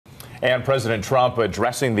And President Trump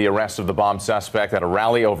addressing the arrest of the bomb suspect at a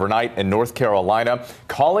rally overnight in North Carolina,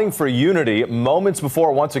 calling for unity moments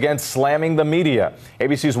before once again slamming the media.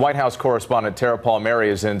 ABC's White House correspondent Tara Palmieri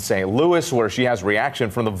is in St. Louis, where she has reaction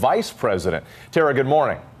from the vice president. Tara, good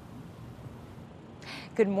morning.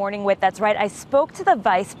 Good morning, Whit. That's right. I spoke to the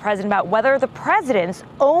vice president about whether the president's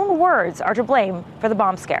own words are to blame for the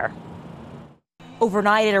bomb scare.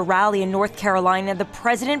 Overnight at a rally in North Carolina, the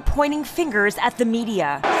president pointing fingers at the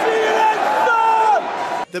media.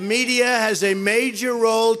 The media has a major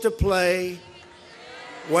role to play,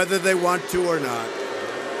 whether they want to or not.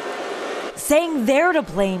 Saying they're to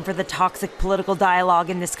blame for the toxic political dialogue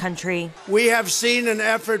in this country. We have seen an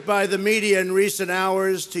effort by the media in recent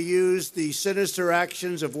hours to use the sinister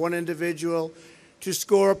actions of one individual to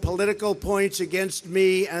score political points against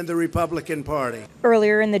me and the Republican Party.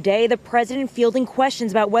 Earlier in the day, the president fielding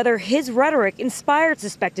questions about whether his rhetoric inspired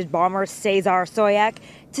suspected bomber Cesar Soyak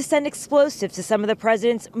to send explosives to some of the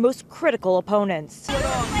president's most critical opponents. No,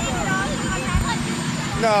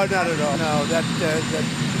 not at all. No,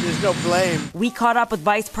 there's no blame. We caught up with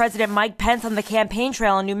Vice President Mike Pence on the campaign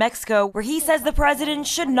trail in New Mexico, where he says the president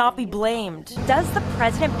should not be blamed. Does the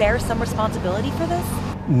president bear some responsibility for this?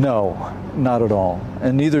 No, not at all.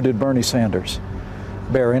 And neither did Bernie Sanders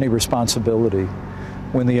bear any responsibility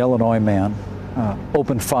when the Illinois man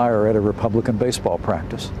opened fire at a Republican baseball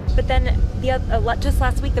practice. But then just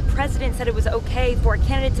last week, the president said it was okay for a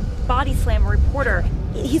candidate to body slam a reporter.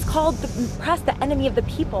 He's called the press the enemy of the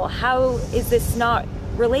people. How is this not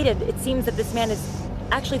related? It seems that this man is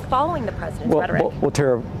actually following the president's rhetoric. Well,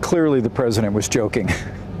 Tara, clearly the president was joking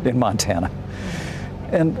in Montana.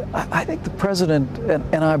 And I think the president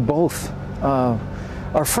and I both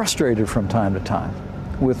are frustrated from time to time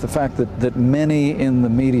with the fact that many in the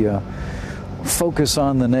media focus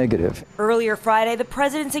on the negative. Earlier Friday, the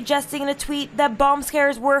president suggesting in a tweet that bomb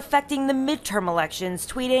scares were affecting the midterm elections,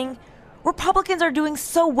 tweeting, "Republicans are doing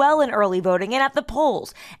so well in early voting and at the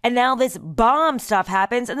polls, and now this bomb stuff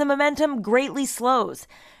happens and the momentum greatly slows.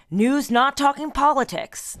 News not talking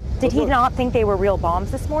politics." Did he not think they were real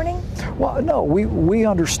bombs this morning? Well, no, we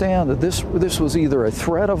understand that this was either a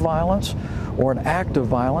threat of violence or an act of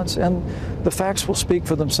violence, and the facts will speak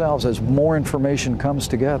for themselves as more information comes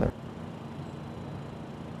together.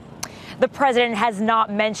 The president has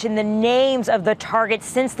not mentioned the names of the targets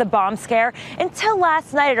since the bomb scare until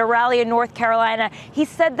last night at a rally in North Carolina. He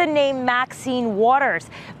said the name Maxine Waters,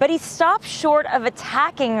 but he stopped short of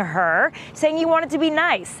attacking her, saying he wanted to be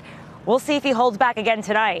nice. We'll see if he holds back again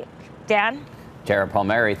tonight. Dan? Tara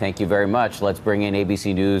Palmieri, thank you very much. Let's bring in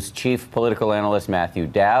ABC News chief political analyst Matthew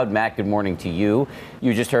Dowd. Matt, good morning to you.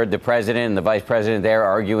 You just heard the president and the vice president there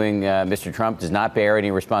arguing Mr. Trump does not bear any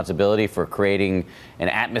responsibility for creating an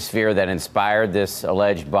atmosphere that inspired this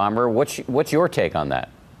alleged bomber. What's your take on that?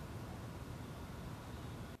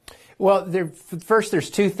 Well, first, there's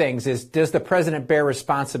two things. Does the president bear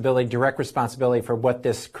responsibility, direct responsibility for what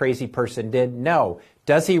this crazy person did? No.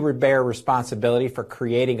 Does he bear responsibility for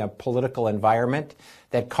creating a political environment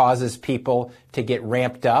that causes people to get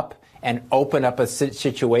ramped up and open up a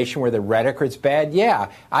situation where the rhetoric is bad? Yeah.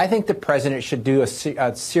 I think the president should do a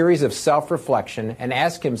series of self-reflection and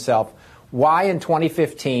ask himself, why in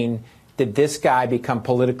 2015 did this guy become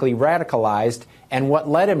politically radicalized and what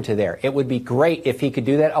led him to there? It would be great if he could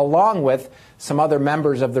do that along with some other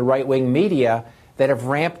members of the right-wing media that have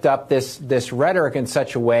ramped up this rhetoric in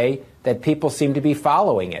such a way that people seem to be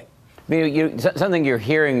following it. Something you're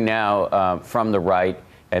hearing now from the right,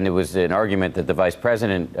 and it was an argument that the vice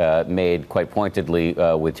president made quite pointedly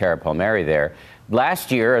with Tara Palmieri there.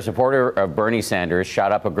 Last year, a supporter of Bernie Sanders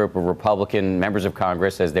shot up a group of Republican members of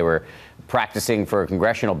Congress as they were practicing for a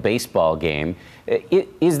congressional baseball game.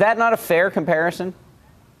 Is that not a fair comparison?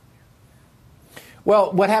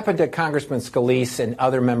 Well, what happened to Congressman Scalise and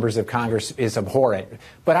other members of Congress is abhorrent.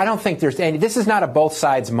 But I don't think there's any. This is not a both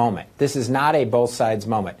sides moment. This is not a both sides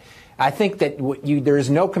moment. I think that there is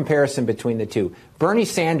no comparison between the two. Bernie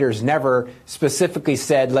Sanders never specifically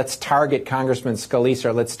said, let's target Congressman Scalise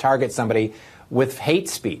or let's target somebody with hate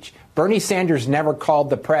speech. Bernie Sanders never called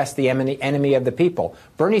the press the enemy of the people.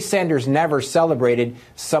 Bernie Sanders never celebrated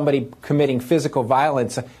somebody committing physical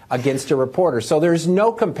violence against a reporter. So there's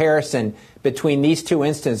no comparison between these two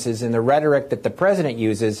instances in the rhetoric that the president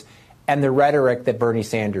uses and the rhetoric that Bernie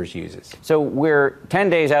Sanders uses. So we're 10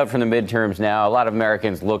 days out from the midterms now. A lot of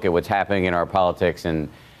Americans look at what's happening in our politics, and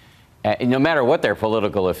no matter what their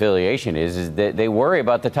political affiliation is that they worry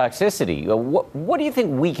about the toxicity. What do you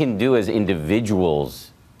think we can do as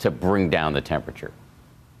individuals to bring down the temperature?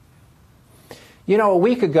 You know, a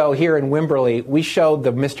week ago here in Wimberley, we showed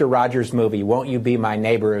the Mr. Rogers movie, Won't You Be My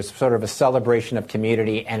Neighbor, as sort of a celebration of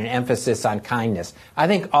community and an emphasis on kindness. I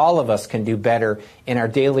think all of us can do better in our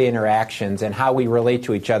daily interactions and how we relate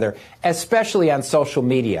to each other, especially on social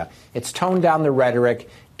media. It's tone down the rhetoric,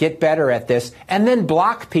 get better at this, and then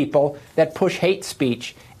block people that push hate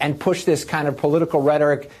speech and push this kind of political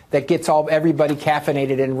rhetoric that gets everybody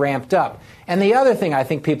caffeinated and ramped up. And the other thing I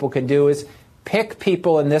think people can do is pick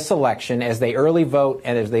people in this election as they early vote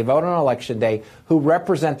and as they vote on Election Day who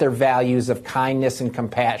represent their values of kindness and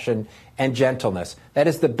compassion and gentleness. That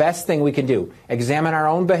is the best thing we can do. Examine our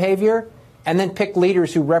own behavior and then pick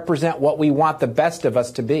leaders who represent what we want the best of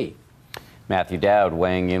us to be. Matthew Dowd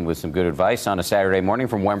weighing in with some good advice on a Saturday morning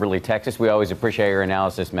from Wimberley, Texas. We always appreciate your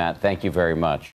analysis, Matt. Thank you very much.